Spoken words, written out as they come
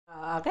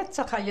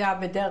הרצח היה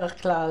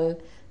בדרך כלל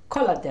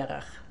כל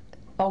הדרך.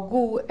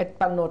 הרגו את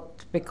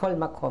בנות בכל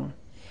מקום.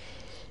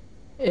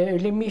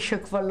 למי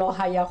שכבר לא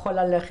היה יכול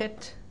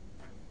ללכת,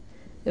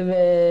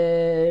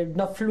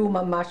 ונפלו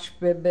ממש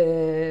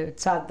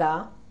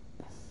בצעדה,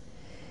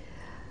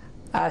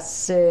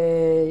 אז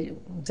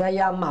זה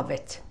היה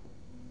מוות.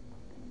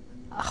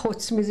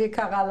 חוץ מזה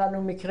קרה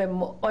לנו מקרה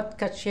מאוד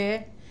קשה,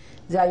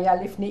 זה היה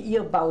לפני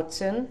עיר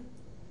בבאוטצן,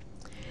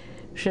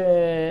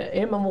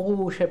 שהם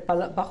אמרו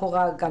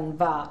שבחורה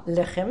גנבה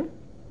לחם,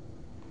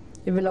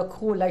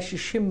 ולקחו אולי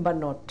 60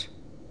 בנות,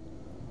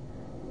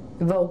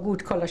 והרגו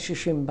את כל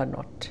ה-60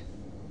 בנות.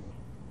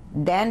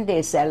 Then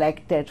they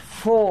selected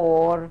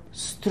 4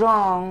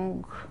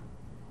 strong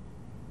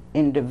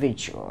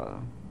individuals.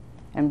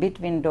 And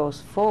between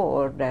those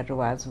 4, there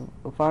was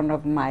one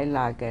of my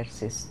lager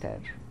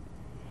sisters.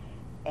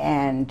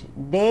 And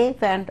they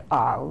went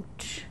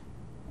out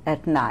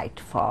at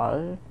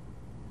nightfall,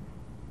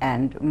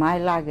 and my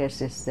lager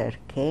sister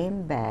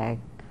came back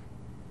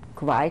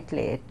quite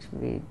late.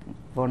 We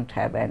won't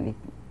have any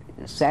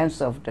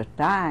sense of the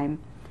time.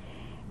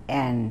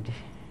 And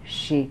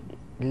she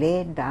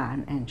lay down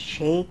and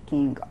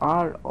shaking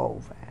all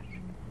over.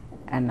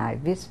 And I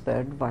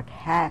whispered what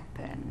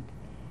happened.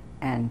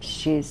 And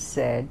she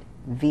said,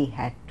 we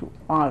had to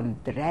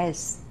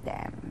undress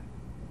them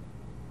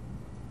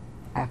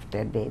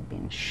after they'd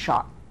been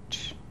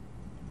shot.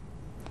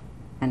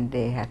 And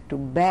they had to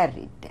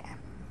bury them.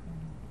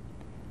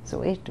 So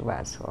it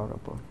was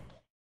horrible.